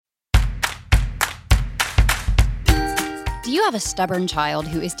Do you have a stubborn child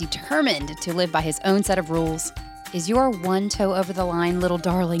who is determined to live by his own set of rules? Is your one toe over the line little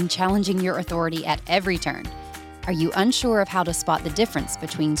darling challenging your authority at every turn? Are you unsure of how to spot the difference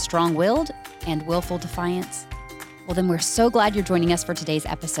between strong-willed and willful defiance? Well, then we're so glad you're joining us for today's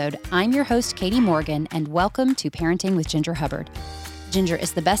episode. I'm your host, Katie Morgan, and welcome to Parenting with Ginger Hubbard. Ginger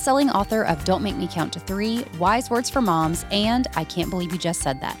is the best-selling author of Don't Make Me Count to 3, Wise Words for Moms, and I Can't Believe You Just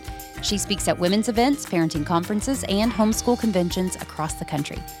Said That. She speaks at women's events, parenting conferences, and homeschool conventions across the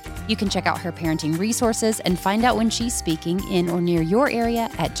country. You can check out her parenting resources and find out when she's speaking in or near your area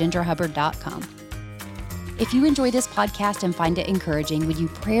at gingerhubbard.com. If you enjoy this podcast and find it encouraging, would you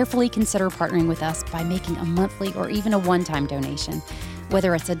prayerfully consider partnering with us by making a monthly or even a one-time donation?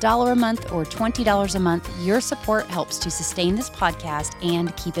 Whether it's $1 a month or $20 a month, your support helps to sustain this podcast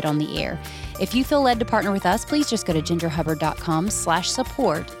and keep it on the air. If you feel led to partner with us, please just go to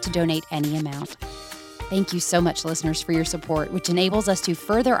gingerhubbard.com/support to donate any amount. Thank you so much, listeners, for your support, which enables us to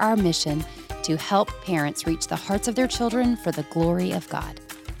further our mission to help parents reach the hearts of their children for the glory of God.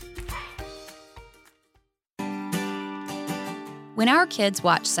 When our kids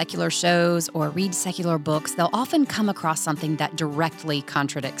watch secular shows or read secular books, they'll often come across something that directly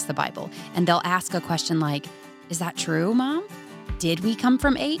contradicts the Bible. And they'll ask a question like, "Is that true, Mom? Did we come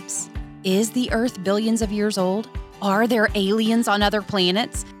from apes? Is the earth billions of years old? Are there aliens on other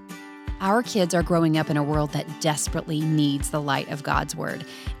planets?" Our kids are growing up in a world that desperately needs the light of God's Word.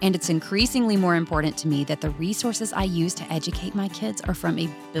 And it's increasingly more important to me that the resources I use to educate my kids are from a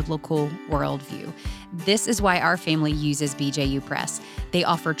biblical worldview. This is why our family uses BJU Press. They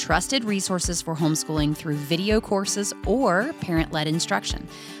offer trusted resources for homeschooling through video courses or parent-led instruction.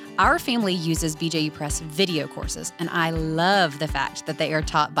 Our family uses BJU Press video courses, and I love the fact that they are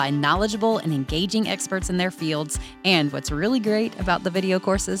taught by knowledgeable and engaging experts in their fields. And what's really great about the video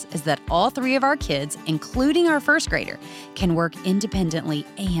courses is that all three of our kids, including our first grader, can work independently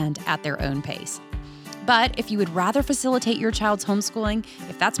and at their own pace. But if you would rather facilitate your child's homeschooling,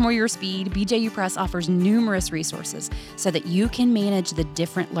 if that's more your speed, BJU Press offers numerous resources so that you can manage the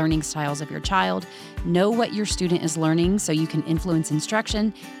different learning styles of your child, know what your student is learning so you can influence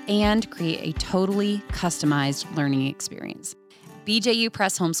instruction, and create a totally customized learning experience. BJU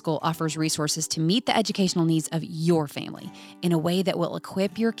Press Homeschool offers resources to meet the educational needs of your family in a way that will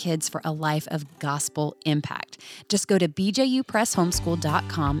equip your kids for a life of gospel impact. Just go to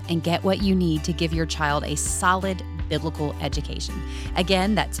bjupresshomeschool.com and get what you need to give your child a solid biblical education.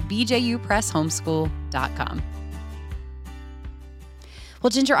 Again, that's bjupresshomeschool.com.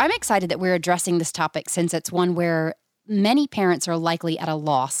 Well, Ginger, I'm excited that we're addressing this topic since it's one where many parents are likely at a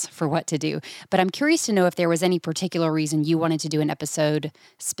loss for what to do, but I'm curious to know if there was any particular reason you wanted to do an episode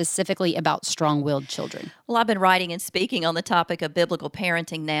specifically about strong-willed children. Well, I've been writing and speaking on the topic of biblical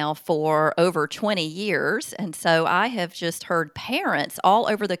parenting now for over 20 years, and so I have just heard parents all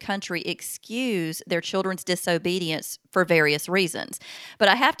over the country excuse their children's disobedience for various reasons. But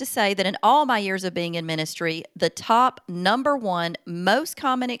I have to say that in all my years of being in ministry, the top number one most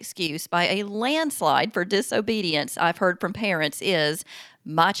common excuse by a landslide for disobedience I've heard from parents is,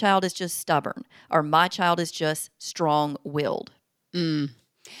 "My child is just stubborn," or "My child is just strong-willed."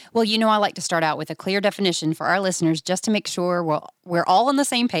 Well, I like to start out with a clear definition for our listeners just to make sure we're all on the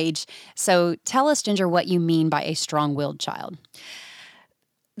same page. So tell us, Ginger, what you mean by a strong-willed child.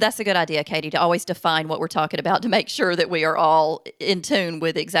 That's a good idea, Katie, to always define what we're talking about to make sure that we are all in tune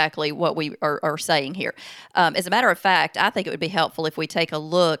with exactly what we are saying here. As a matter of fact, I think it would be helpful if we take a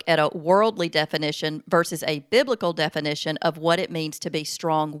look at a worldly definition versus a biblical definition of what it means to be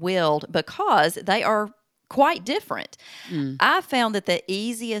strong-willed, because they are quite different. I found that the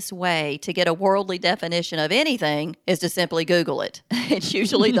easiest way to get a worldly definition of anything is to simply Google it. It's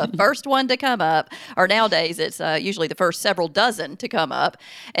usually the first one to come up, or nowadays it's usually the first several dozen to come up.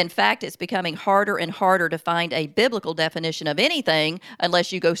 In fact, it's becoming harder and harder to find a biblical definition of anything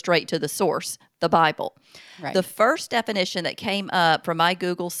unless you go straight to the source, the Bible. Right. The first definition that came up from my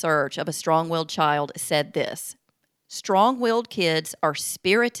Google search of a strong-willed child said this: strong-willed kids are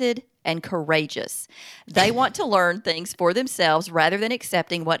spirited and courageous. They want to learn things for themselves rather than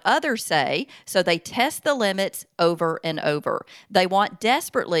accepting what others say, so they test the limits over and over. They want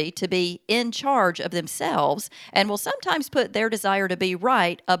desperately to be in charge of themselves and will sometimes put their desire to be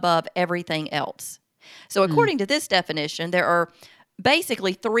right above everything else. So according to this definition, there are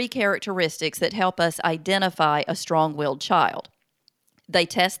basically three characteristics that help us identify a strong-willed child. They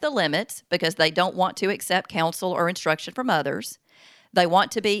test the limits because they don't want to accept counsel or instruction from others. They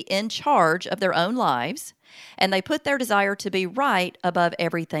want to be in charge of their own lives, and they put their desire to be right above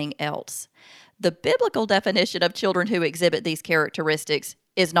everything else. The biblical definition of children who exhibit these characteristics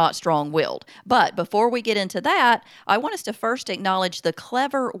is not strong-willed. But before we get into that, I want us to first acknowledge the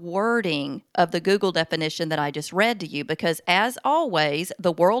clever wording of the Google definition that I just read to you, because as always,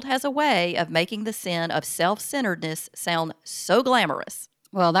 the world has a way of making the sin of self-centeredness sound so glamorous.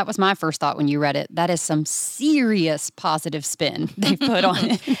 Well, that was my first thought when you read it. That is some serious positive spin they put on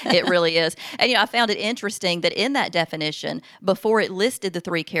it. It really is. And, I found it interesting that in that definition, before it listed the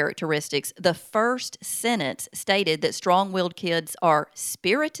 3 characteristics, the first sentence stated that strong-willed kids are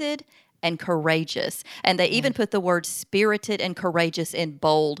spirited and courageous. And they even put the word spirited and courageous in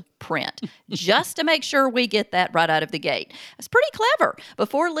bold print, just to make sure we get that right out of the gate. It's pretty clever.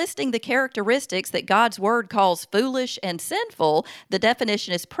 Before listing the characteristics that God's word calls foolish and sinful, the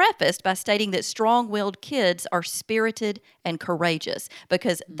definition is prefaced by stating that strong-willed kids are spirited and courageous,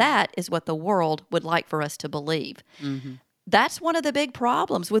 because that is what the world would like for us to believe. Mm-hmm. That's one of the big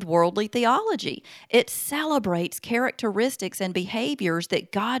problems with worldly theology. It celebrates characteristics and behaviors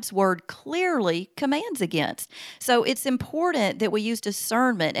that God's word clearly commands against. So it's important that we use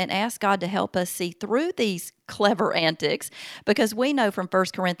discernment and ask God to help us see through these clever antics, because we know from 1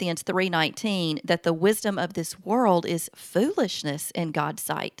 Corinthians 3:19 that the wisdom of this world is foolishness in God's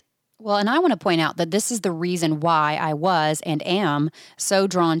sight. Well, and I want to point out that this is the reason why I was and am so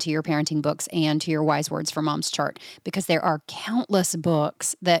drawn to your parenting books and to your Wise Words for Moms chart, because there are countless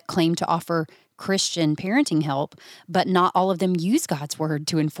books that claim to offer Christian parenting help, but not all of them use God's word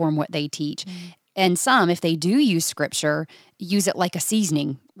to inform what they teach. Mm-hmm. And some, if they do use scripture, use it like a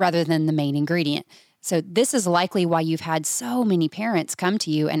seasoning rather than the main ingredient. So this is likely why you've had so many parents come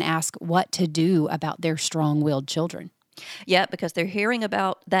to you and ask what to do about their strong-willed children. Yeah, because they're hearing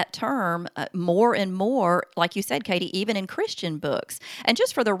about that term more and more, like you said, Katie, even in Christian books. And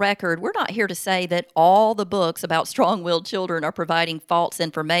just for the record, we're not here to say that all the books about strong-willed children are providing false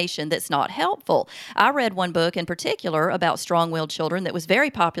information that's not helpful. I read one book in particular about strong-willed children that was very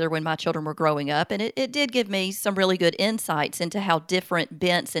popular when my children were growing up, and it did give me some really good insights into how different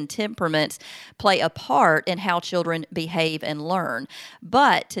bents and temperaments play a part in how children behave and learn.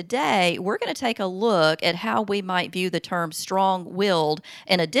 But today, we're going to take a look at how we might view the term strong-willed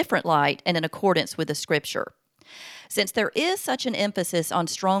in a different light and in accordance with the scripture. Since there is such an emphasis on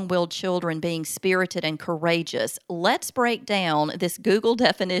strong-willed children being spirited and courageous, let's break down this Google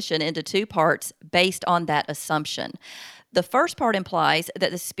definition into 2 parts based on that assumption. The first part implies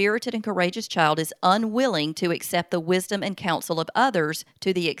that the spirited and courageous child is unwilling to accept the wisdom and counsel of others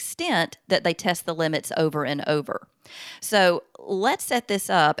to the extent that they test the limits over and over. So let's set this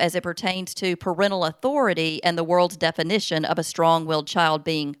up as it pertains to parental authority and the world's definition of a strong-willed child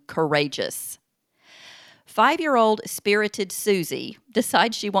being courageous. 5-year-old spirited Susie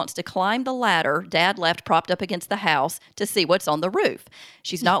decides she wants to climb the ladder Dad left propped up against the house to see what's on the roof.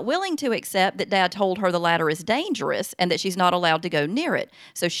 She's not willing to accept that Dad told her the ladder is dangerous and that she's not allowed to go near it.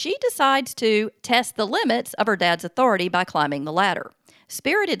 So she decides to test the limits of her dad's authority by climbing the ladder.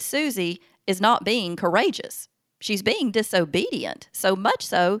 Spirited Susie is not being courageous. She's being disobedient, so much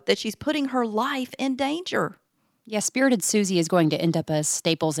so that she's putting her life in danger. Yeah, spirited Susie is going to end up as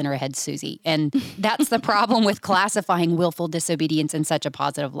staples in her head, Susie. And that's the problem with classifying willful disobedience in such a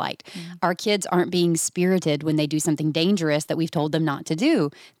positive light. Mm-hmm. Our kids aren't being spirited when they do something dangerous that we've told them not to do.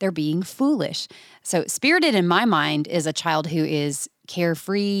 They're being foolish. So spirited in my mind is a child who is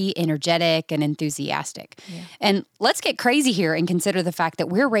carefree, energetic, and enthusiastic. Yeah. And let's get crazy here and consider the fact that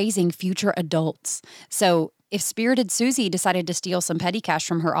we're raising future adults. So if spirited Susie decided to steal some petty cash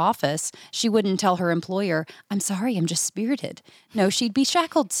from her office, she wouldn't tell her employer, "I'm sorry, I'm just spirited." No, she'd be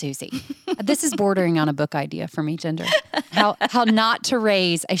shackled Susie. This is bordering on a book idea for me, Ginger. How not to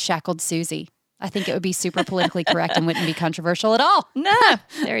raise a shackled Susie. I think it would be super politically correct and wouldn't be controversial at all. No,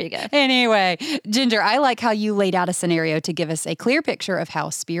 there you go. Anyway, Ginger, I like how you laid out a scenario to give us a clear picture of how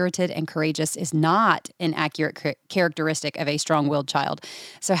spirited and courageous is not an accurate characteristic of a strong-willed child.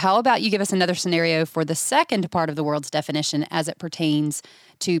 So how about you give us another scenario for the second part of the world's definition as it pertains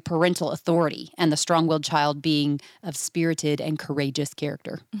to parental authority and the strong-willed child being of spirited and courageous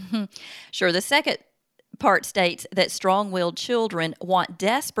character? Mm-hmm. Sure. The second part states that strong-willed children want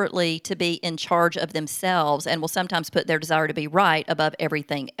desperately to be in charge of themselves and will sometimes put their desire to be right above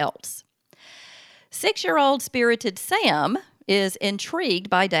everything else. 6-year-old spirited Sam is intrigued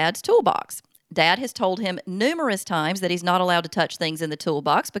by Dad's toolbox. Dad has told him numerous times that he's not allowed to touch things in the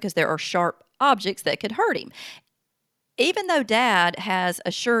toolbox because there are sharp objects that could hurt him. Even though Dad has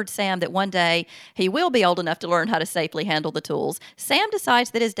assured Sam that one day he will be old enough to learn how to safely handle the tools, Sam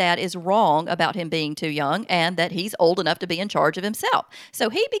decides that his dad is wrong about him being too young and that he's old enough to be in charge of himself. So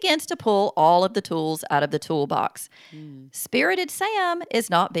he begins to pull all of the tools out of the toolbox. Spirited Sam is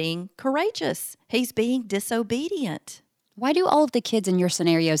not being courageous. He's being disobedient. Why do all of the kids in your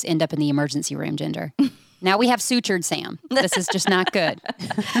scenarios end up in the emergency room, Ginger? Now we have sutured Sam. This is just not good.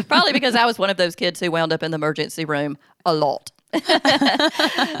 Probably because I was one of those kids who wound up in the emergency room a lot.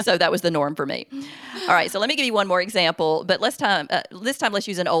 So that was the norm for me. All right, so let me give you one more example, but this time let's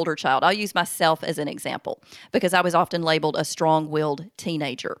use an older child. I'll use myself as an example because I was often labeled a strong-willed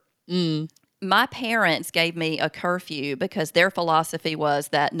teenager. My parents gave me a curfew because their philosophy was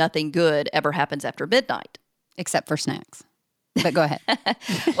that nothing good ever happens after midnight. Except for snacks. But go ahead.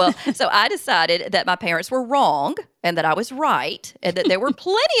 Well, so I decided that my parents were wrong and that I was right and that there were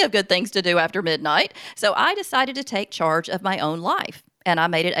plenty of good things to do after midnight. So I decided to take charge of my own life. And I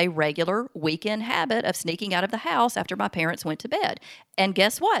made it a regular weekend habit of sneaking out of the house after my parents went to bed. And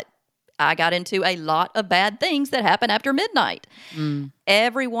guess what? I got into a lot of bad things that happened after midnight.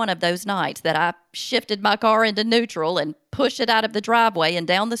 Every one of those nights that I shifted my car into neutral and pushed it out of the driveway and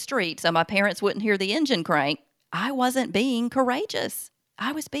down the street so my parents wouldn't hear the engine crank, I wasn't being courageous.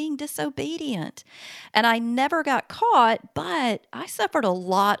 I was being disobedient. And I never got caught, but I suffered a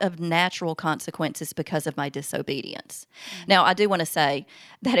lot of natural consequences because of my disobedience. Now, I do want to say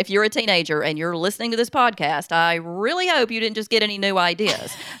that if you're a teenager and you're listening to this podcast, I really hope you didn't just get any new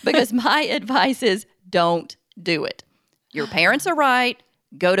ideas because my advice is don't do it. Your parents are right.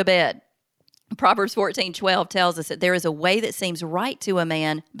 Go to bed. Proverbs 14:12 tells us that there is a way that seems right to a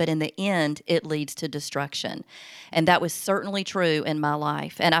man, but in the end, it leads to destruction. And that was certainly true in my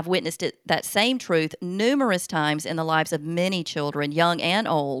life. And I've witnessed that same truth numerous times in the lives of many children, young and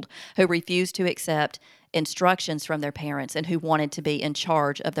old, who refused to accept instructions from their parents and who wanted to be in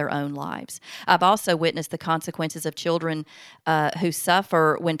charge of their own lives. I've also witnessed the consequences of children who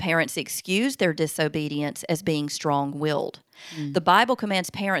suffer when parents excuse their disobedience as being strong-willed. The Bible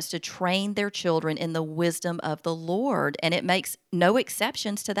commands parents to train their children in the wisdom of the Lord, and it makes no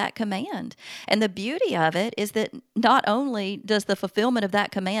exceptions to that command. And the beauty of it is that not only does the fulfillment of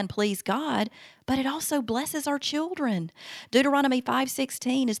that command please God, but it also blesses our children. Deuteronomy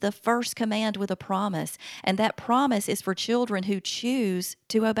 5:16 is the first command with a promise, and that promise is for children who choose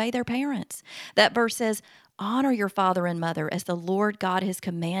to obey their parents. That verse says, honor your father and mother as the Lord God has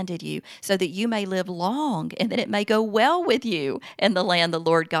commanded you, so that you may live long and that it may go well with you in the land the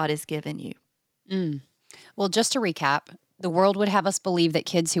Lord God has given you. Well, just to recap, the world would have us believe that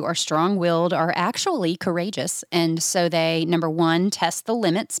kids who are strong-willed are actually courageous. And so they, number one, test the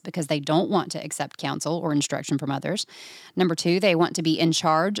limits because they don't want to accept counsel or instruction from others. Number two, they want to be in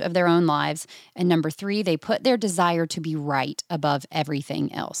charge of their own lives. And number three, they put their desire to be right above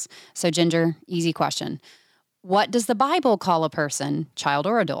everything else. So, Ginger, easy question. What does the Bible call a person, child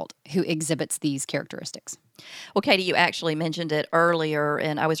or adult, who exhibits these characteristics? Well, Katie, you actually mentioned it earlier,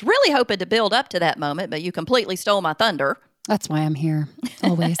 and I was really hoping to build up to that moment, but you completely stole my thunder. That's why I'm here,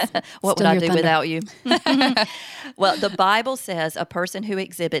 always. What would I do without you? Well, the Bible says a person who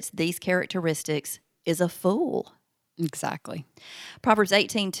exhibits these characteristics is a fool. Exactly. Proverbs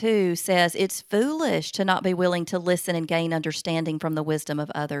 18:2 says, it's foolish to not be willing to listen and gain understanding from the wisdom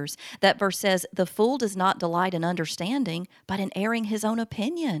of others. That verse says, the fool does not delight in understanding, but in airing his own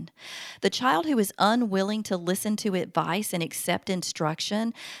opinion. The child who is unwilling to listen to advice and accept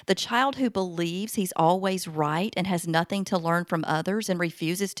instruction, the child who believes he's always right and has nothing to learn from others and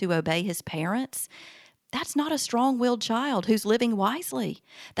refuses to obey his parents, that's not a strong-willed child who's living wisely.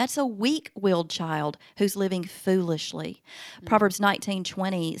 That's a weak-willed child who's living foolishly. Proverbs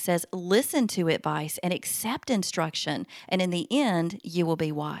 19:20 says, listen to advice and accept instruction, and in the end, you will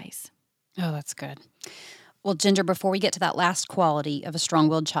be wise. Oh, that's good. Well, Ginger, before we get to that last quality of a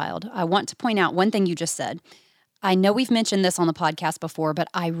strong-willed child, I want to point out one thing you just said. I know we've mentioned this on the podcast before, but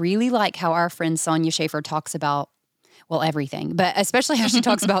I really like how our friend Sonia Schaefer talks about everything, but especially how she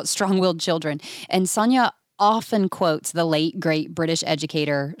talks about strong-willed children. And Sonia often quotes the late, great British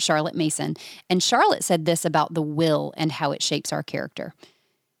educator Charlotte Mason. And Charlotte said this about the will and how it shapes our character.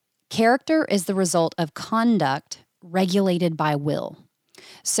 Character is the result of conduct regulated by will.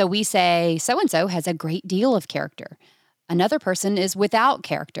 So we say, so-and-so has a great deal of character. Another person is without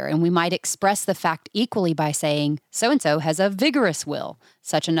character, and we might express the fact equally by saying, so-and-so has a vigorous will.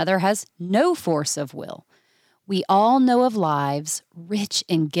 Such another has no force of will. We all know of lives rich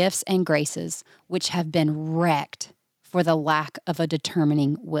in gifts and graces which have been wrecked for the lack of a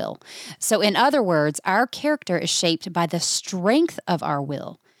determining will. So in other words, our character is shaped by the strength of our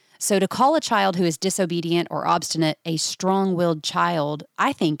will. So to call a child who is disobedient or obstinate a strong-willed child,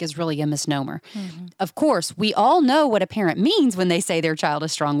 I think is really a misnomer. Of course, we all know what a parent means when they say their child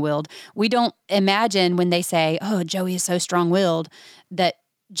is strong-willed. We don't imagine when they say, oh, Joey is so strong-willed, that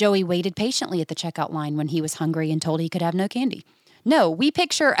Joey waited patiently at the checkout line when he was hungry and told he could have no candy. No, we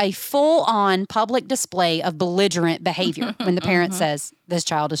picture a full-on public display of belligerent behavior when the parent says, this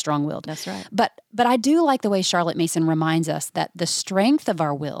child is strong-willed. That's right. But I do like the way Charlotte Mason reminds us that the strength of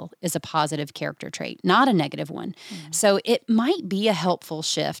our will is a positive character trait, not a negative one. So it might be a helpful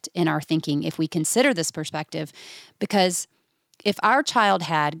shift in our thinking if we consider this perspective, because if our child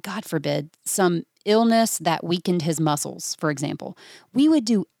had, God forbid, some illness that weakened his muscles, for example, we would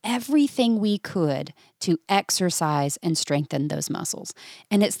do everything we could to exercise and strengthen those muscles.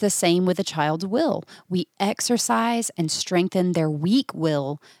 And it's the same with a child's will. We exercise and strengthen their weak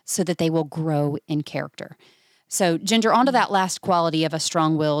will so that they will grow in character. So, Ginger, on to that last quality of a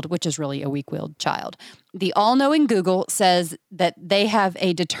strong-willed, which is really a weak-willed child. The all-knowing Google says that they have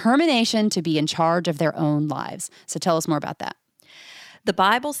a determination to be in charge of their own lives. So tell us more about that. The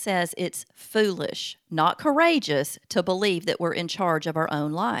Bible says it's foolish, not courageous, to believe that we're in charge of our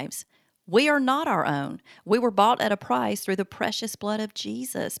own lives. We are not our own. We were bought at a price through the precious blood of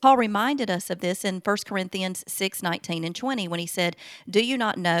Jesus. Paul reminded us of this in 1 Corinthians 6:19 and 20 when he said, "Do you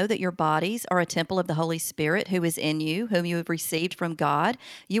not know that your bodies are a temple of the Holy Spirit who is in you, whom you have received from God?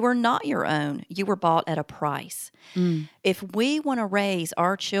 You are not your own. You were bought at a price." If we want to raise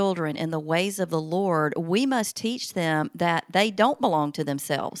our children in the ways of the Lord, we must teach them that they don't belong to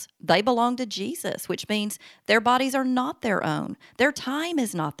themselves. They belong to Jesus, which means their bodies are not their own. Their time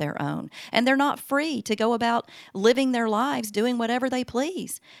is not their own. And they're not free to go about living their lives doing whatever they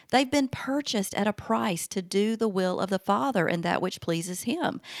please. They've been purchased at a price to do the will of the Father and that which pleases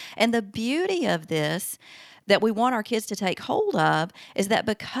Him. And the beauty of this that we want our kids to take hold of is that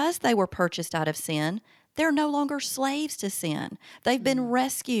because they were purchased out of sin, they're no longer slaves to sin. They've been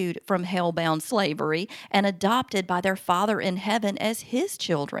rescued from hell-bound slavery and adopted by their Father in heaven as His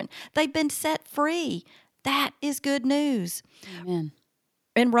children. They've been set free. That is good news. Amen.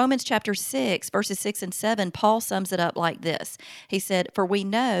 In Romans chapter 6, verses 6 and 7, Paul sums it up like this. He said, "For we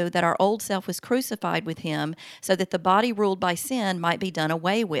know that our old self was crucified with Him so that the body ruled by sin might be done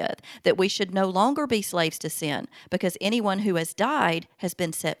away with, that we should no longer be slaves to sin, because anyone who has died has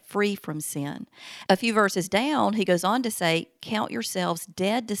been set free from sin." A few verses down, he goes on to say, "Count yourselves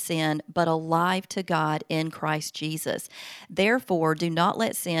dead to sin, but alive to God in Christ Jesus. Therefore, do not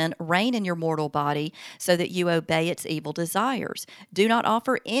let sin reign in your mortal body so that you obey its evil desires. Do not offer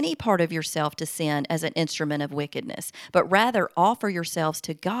any part of yourself to sin as an instrument of wickedness, but rather offer yourselves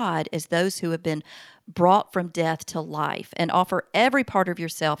to God as those who have been brought from death to life, and offer every part of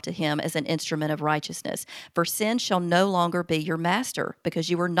yourself to Him as an instrument of righteousness. For sin shall no longer be your master,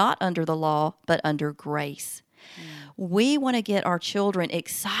 because you are not under the law, but under grace." We want to get our children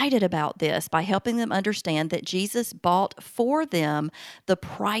excited about this by helping them understand that Jesus bought for them the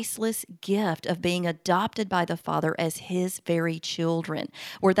priceless gift of being adopted by the Father as His very children,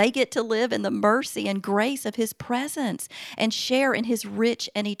 where they get to live in the mercy and grace of His presence and share in His rich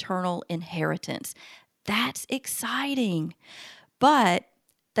and eternal inheritance. That's exciting. But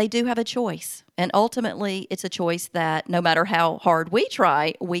they do have a choice. And ultimately, it's a choice that no matter how hard we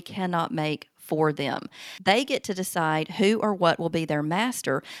try, we cannot make for them. They get to decide who or what will be their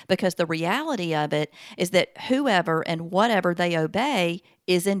master, because the reality of it is that whoever and whatever they obey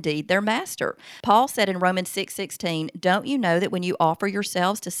is indeed their master. Paul said in Romans 6:16, "Don't you know that when you offer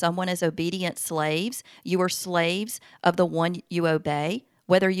yourselves to someone as obedient slaves, you are slaves of the one you obey?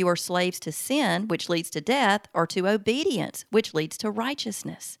 Whether you are slaves to sin, which leads to death, or to obedience, which leads to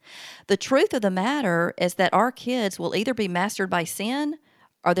righteousness." The truth of the matter is that our kids will either be mastered by sin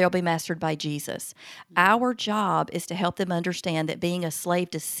or they'll be mastered by Jesus. Our job is to help them understand that being a slave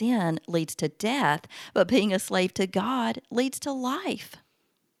to sin leads to death, but being a slave to God leads to life.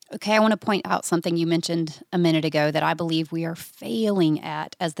 Okay, I want to point out something you mentioned a minute ago that I believe we are failing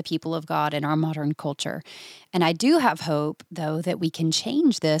at as the people of God in our modern culture. And I do have hope, though, that we can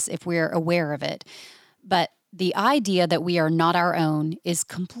change this if we're aware of it. But the idea that we are not our own is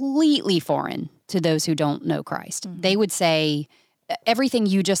completely foreign to those who don't know Christ. They would say, everything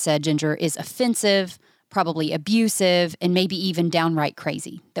you just said, Ginger, is offensive, probably abusive, and maybe even downright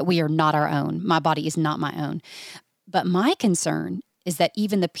crazy, that we are not our own. My body is not my own. But my concern is that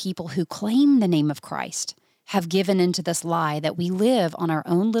even the people who claim the name of Christ have given into this lie that we live on our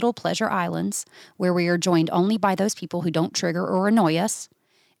own little pleasure islands where we are joined only by those people who don't trigger or annoy us,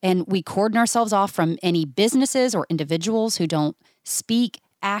 and we cordon ourselves off from any businesses or individuals who don't speak,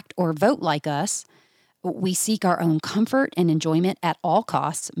 act, or vote like us. We seek our own comfort and enjoyment at all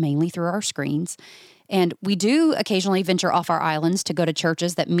costs, mainly through our screens. And we do occasionally venture off our islands to go to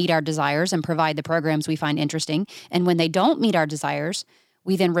churches that meet our desires and provide the programs we find interesting. And when they don't meet our desires,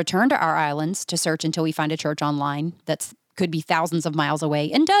 we then return to our islands to search until we find a church online that's could be thousands of miles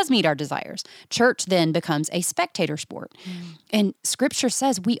away and does meet our desires. Church then becomes a spectator sport. And Scripture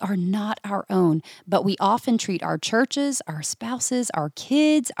says we are not our own, but we often treat our churches, our spouses, our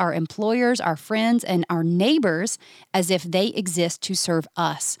kids, our employers, our friends, and our neighbors as if they exist to serve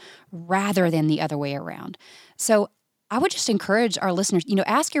us rather than the other way around. So I would just encourage our listeners,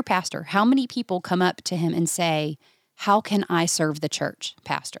 ask your pastor, how many people come up to him and say, how can I serve the church,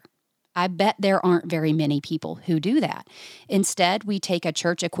 Pastor? I bet there aren't very many people who do that. Instead, we take a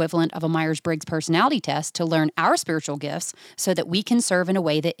church equivalent of a Myers-Briggs personality test to learn our spiritual gifts so that we can serve in a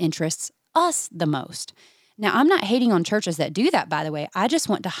way that interests us the most. Now, I'm not hating on churches that do that, by the way. I just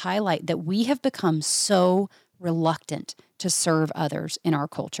want to highlight that we have become so reluctant to serve others in our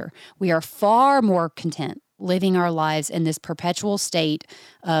culture. We are far more content living our lives in this perpetual state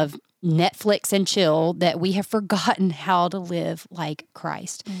of Netflix and chill that we have forgotten how to live like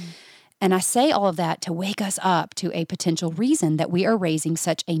Christ. And I say all of that to wake us up to a potential reason that we are raising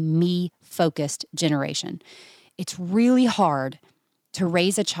such a me-focused generation. It's really hard to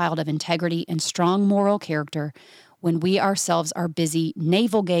raise a child of integrity and strong moral character when we ourselves are busy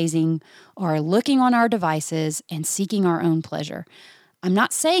navel-gazing or looking on our devices and seeking our own pleasure. I'm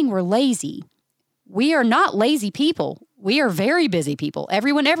not saying we're lazy. We are not lazy people. We are very busy people.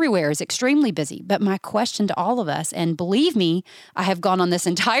 Everyone everywhere is extremely busy. But my question to all of us, and believe me, I have gone on this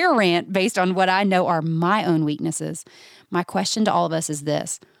entire rant based on what I know are my own weaknesses. My question to all of us is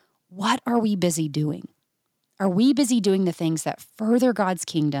this: what are we busy doing? Are we busy doing the things that further God's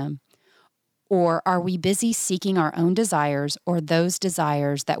kingdom? Or are we busy seeking our own desires or those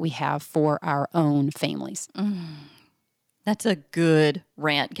desires that we have for our own families? That's a good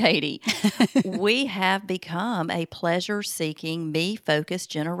rant, Katie. We have become a pleasure-seeking,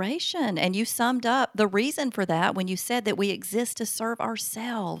 me-focused generation. And you summed up the reason for that when you said that we exist to serve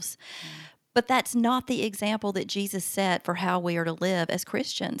ourselves. But that's not the example that Jesus set for how we are to live as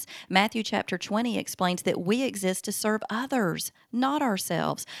Christians. Matthew chapter 20 explains that we exist to serve others, not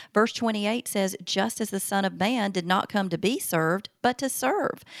ourselves. Verse 28 says, just as the Son of Man did not come to be served, but to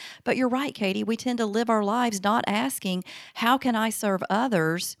serve. But you're right, Katie, we tend to live our lives not asking, how can I serve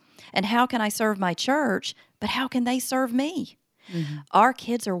others and how can I serve my church, but how can they serve me? Our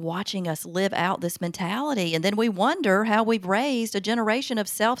kids are watching us live out this mentality, and then we wonder how we've raised a generation of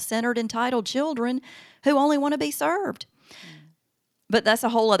self-centered, entitled children who only want to be served. But that's a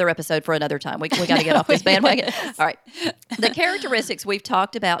whole other episode for another time. We got to get off this bandwagon. All right. The characteristics we've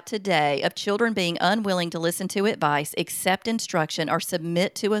talked about today of children being unwilling to listen to advice, accept instruction, or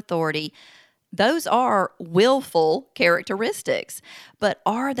submit to authority, those are willful characteristics, but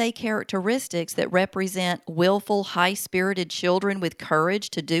are they characteristics that represent willful, high-spirited children with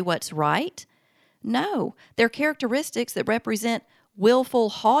courage to do what's right? No, they're characteristics that represent willful,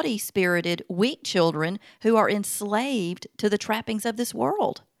 haughty-spirited, weak children who are enslaved to the trappings of this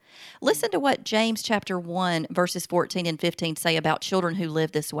world. Listen to what James chapter 1, verses 14 and 15 say about children who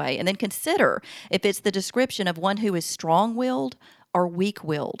live this way, and then consider if it's the description of one who is strong-willed or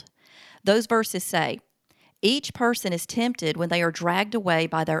weak-willed. Those verses say, each person is tempted when they are dragged away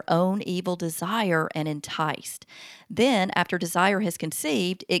by their own evil desire and enticed. Then, after desire has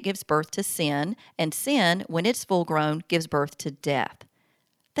conceived, it gives birth to sin, and sin, when it's full grown, gives birth to death.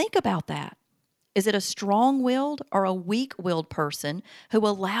 Think about that. Is it a strong-willed or a weak-willed person who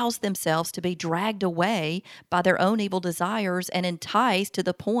allows themselves to be dragged away by their own evil desires and enticed to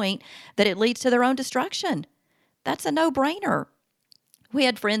the point that it leads to their own destruction? That's a no-brainer. We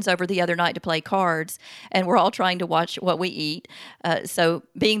had friends over the other night to play cards, and we're all trying to watch what we eat. So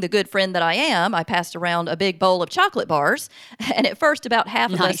being the good friend that I am, I passed around a big bowl of chocolate bars, and at first about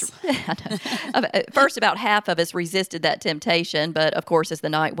half of us resisted that temptation, but of course as the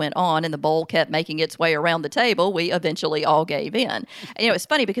night went on and the bowl kept making its way around the table, we eventually all gave in. And, it's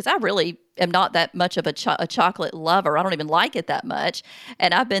funny because I really am not that much of a chocolate lover. I don't even like it that much.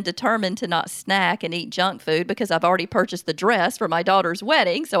 And I've been determined to not snack and eat junk food because I've already purchased the dress for my daughter's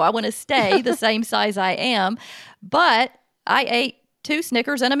wedding. So I want to stay the same size I am. But I ate 2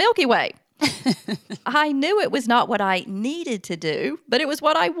 Snickers and a Milky Way. I knew it was not what I needed to do, but it was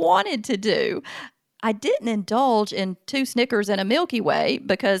what I wanted to do. I didn't indulge in 2 Snickers and a Milky Way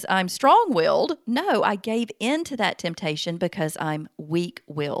because I'm strong-willed. No, I gave in to that temptation because I'm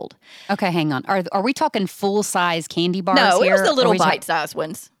weak-willed. Okay, hang on. Are we talking full-size candy bars No, here? it was the little bite-sized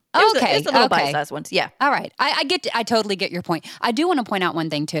ones. It's the little bite-sized ones, yeah. All right. I totally get your point. I do want to point out one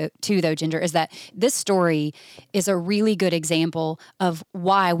thing too, though, Ginger, is that this story is a really good example of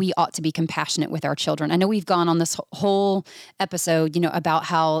why we ought to be compassionate with our children. I know we've gone on this whole episode, about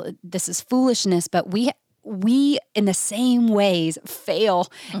how this is foolishness, but we, in the same ways, fail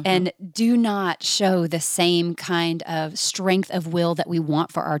and do not show the same kind of strength of will that we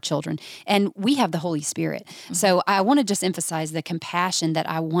want for our children. And we have the Holy Spirit. So I want to just emphasize the compassion that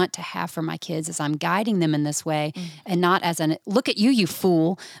I want to have for my kids as I'm guiding them in this way, and not as an, look at you, you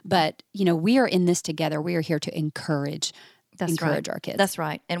fool. But, we are in this together. We are here to encourage our kids. That's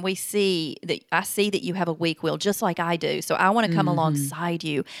right. And I see that you have a weak will just like I do. So I want to come alongside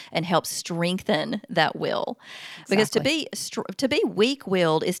you and help strengthen that will. Because to be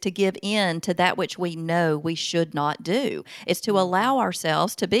weak-willed is to give in to that which we know we should not do. It's to allow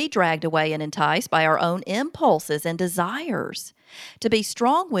ourselves to be dragged away and enticed by our own impulses and desires. To be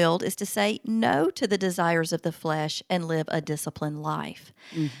strong-willed is to say no to the desires of the flesh and live a disciplined life.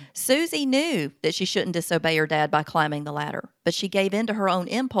 Susie knew that she shouldn't disobey her dad by climbing the ladder, but she gave in to her own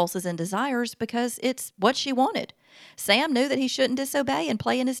impulses and desires because it's what she wanted. Sam knew that he shouldn't disobey and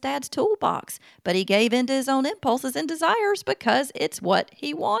play in his dad's toolbox, but he gave in to his own impulses and desires because it's what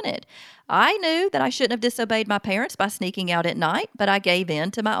he wanted. I knew that I shouldn't have disobeyed my parents by sneaking out at night, but I gave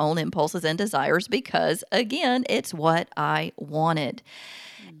in to my own impulses and desires because, again, it's what I wanted.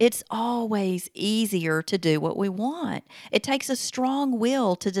 It's always easier to do what we want. It takes a strong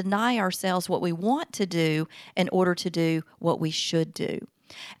will to deny ourselves what we want to do in order to do what we should do.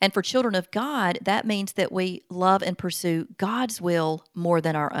 And for children of God, that means that we love and pursue God's will more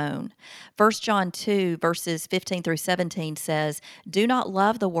than our own. 1 John 2, verses 15 through 17 says, "Do not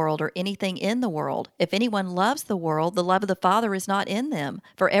love the world or anything in the world. If anyone loves the world, the love of the Father is not in them.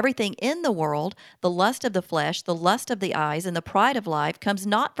 For everything in the world, the lust of the flesh, the lust of the eyes, and the pride of life comes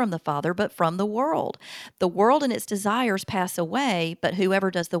not from the Father, but from the world. The world and its desires pass away, but whoever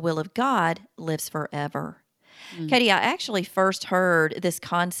does the will of God lives forever." Katie, I actually first heard this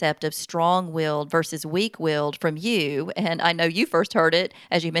concept of strong-willed versus weak-willed from you, and I know you first heard it,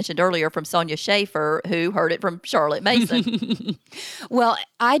 as you mentioned earlier, from Sonia Schaefer, who heard it from Charlotte Mason. Well,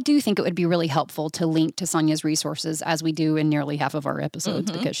 I do think it would be really helpful to link to Sonia's resources, as we do in nearly half of our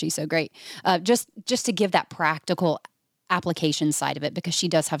episodes, because she's so great. Just to give that practical application side of it, because she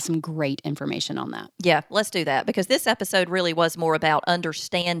does have some great information on that. Yeah, let's do that, because this episode really was more about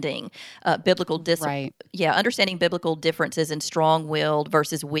understanding biblical Right. understanding biblical differences in strong-willed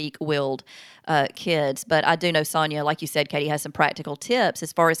versus weak-willed kids. But I do know Sonia, like you said, Katie, has some practical tips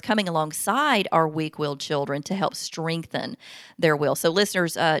as far as coming alongside our weak-willed children to help strengthen their will. So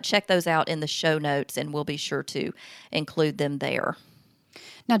listeners, check those out in the show notes, and we'll be sure to include them there.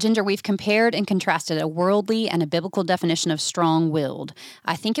 Now, Ginger, we've compared and contrasted a worldly and a biblical definition of strong-willed.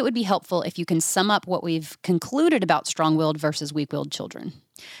 I think it would be helpful if you can sum up what we've concluded about strong-willed versus weak-willed children.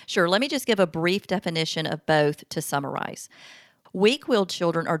 Sure. Let me just give a brief definition of both to summarize. Weak-willed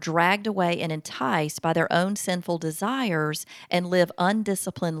children are dragged away and enticed by their own sinful desires and live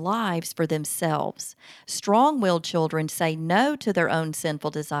undisciplined lives for themselves. Strong-willed children say no to their own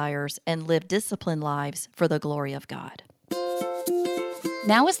sinful desires and live disciplined lives for the glory of God.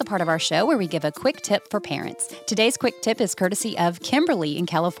 Now is the part of our show where we give a quick tip for parents. Today's quick tip is courtesy of Kimberly in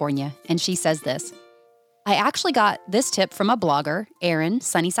California, and she says this: I actually got this tip from a blogger, Erin,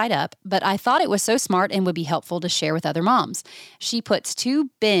 Sunnyside Up, but I thought it was so smart and would be helpful to share with other moms. She puts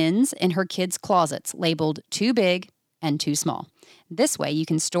 2 bins in her kids' closets labeled too big and too small. This way, you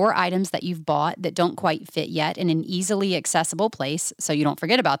can store items that you've bought that don't quite fit yet in an easily accessible place so you don't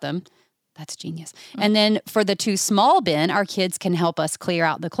forget about them. That's genius. And then for the too small bin, our kids can help us clear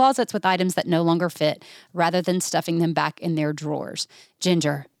out the closets with items that no longer fit rather than stuffing them back in their drawers.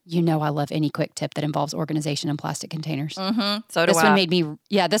 Ginger, you know I love any quick tip that involves organization in plastic containers. So do this I.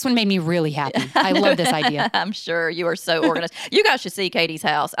 This one made me really happy. I love this idea. I'm sure you are so organized. You guys should see Katie's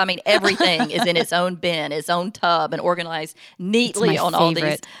house. I mean, everything is in its own bin, its own tub, and organized neatly on all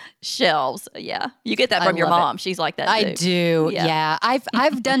these shelves. Yeah. You get that from your mom. She's like that too. I do. Yeah.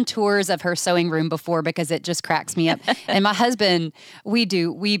 I've done tours of her sewing room before because it just cracks me up. And my husband, we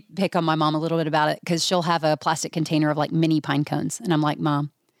pick on my mom a little bit about it because she'll have a plastic container of like mini pine cones. And I'm like, Mom,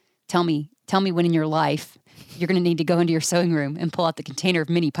 tell me when in your life you're going to need to go into your sewing room and pull out the container of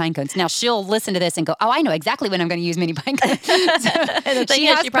mini pine cones. Now, she'll listen to this and go, oh, I know exactly when I'm going to use mini pine cones. And the thing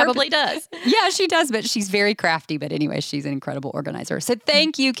is, she probably does. Yeah, she does, but she's very crafty. But anyway, she's an incredible organizer. So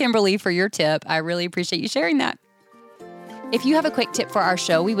thank you, Kimberly, for your tip. I really appreciate you sharing that. If you have a quick tip for our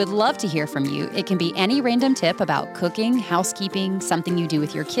show, we would love to hear from you. It can be any random tip about cooking, housekeeping, something you do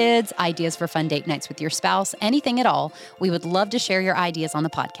with your kids, ideas for fun date nights with your spouse, anything at all. We would love to share your ideas on the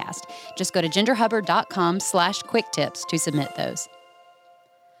podcast. Just go to gingerhubbard.com/quicktips to submit those.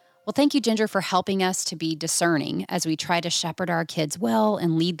 Well, thank you, Ginger, for helping us to be discerning as we try to shepherd our kids well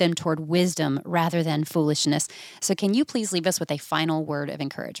and lead them toward wisdom rather than foolishness. So can you please leave us with a final word of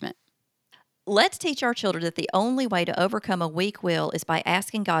encouragement? Let's teach our children that the only way to overcome a weak will is by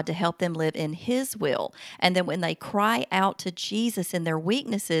asking God to help them live in His will. And then when they cry out to Jesus in their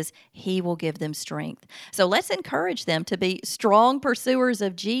weaknesses, He will give them strength. So let's encourage them to be strong pursuers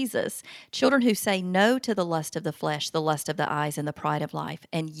of Jesus, children who say no to the lust of the flesh, the lust of the eyes, and the pride of life,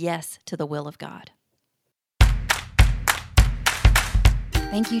 and yes to the will of God.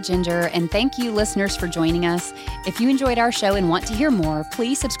 Thank you, Ginger, and thank you, listeners, for joining us. If you enjoyed our show and want to hear more,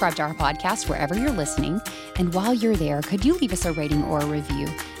 please subscribe to our podcast wherever you're listening. And while you're there, could you leave us a rating or a review?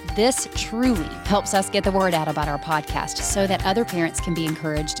 This truly helps us get the word out about our podcast so that other parents can be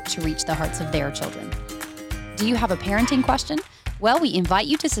encouraged to reach the hearts of their children. Do you have a parenting question? Well, we invite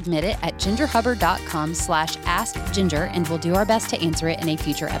you to submit it at gingerhubbard.com/askginger, and we'll do our best to answer it in a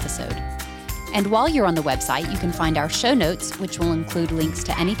future episode. And while you're on the website, you can find our show notes, which will include links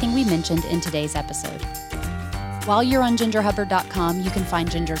to anything we mentioned in today's episode. While you're on gingerhubbard.com, you can find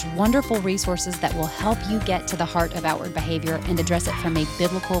Ginger's wonderful resources that will help you get to the heart of outward behavior and address it from a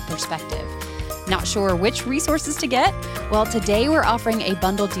biblical perspective. Not sure which resources to get? Well, today we're offering a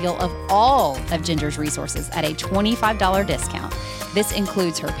bundle deal of all of Ginger's resources at a $25 discount. This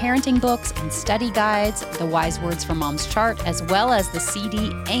includes her parenting books and study guides, the Wise Words for Mom's chart, as well as the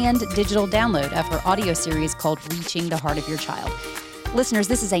CD and digital download of her audio series called Reaching the Heart of Your Child. Listeners,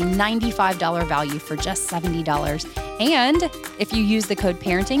 this is a $95 value for just $70. And if you use the code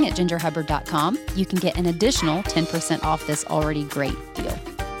parenting at gingerhubbard.com, you can get an additional 10% off this already great deal.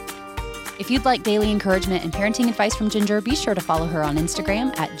 If you'd like daily encouragement and parenting advice from Ginger, be sure to follow her on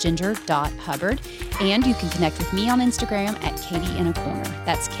Instagram at ginger.hubbard. And you can connect with me on Instagram at Katy in a Corner.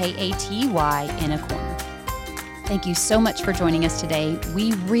 That's Katy in a corner. Thank you so much for joining us today.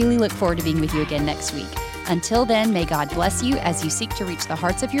 We really look forward to being with you again next week. Until then, may God bless you as you seek to reach the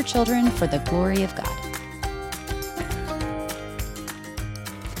hearts of your children for the glory of God.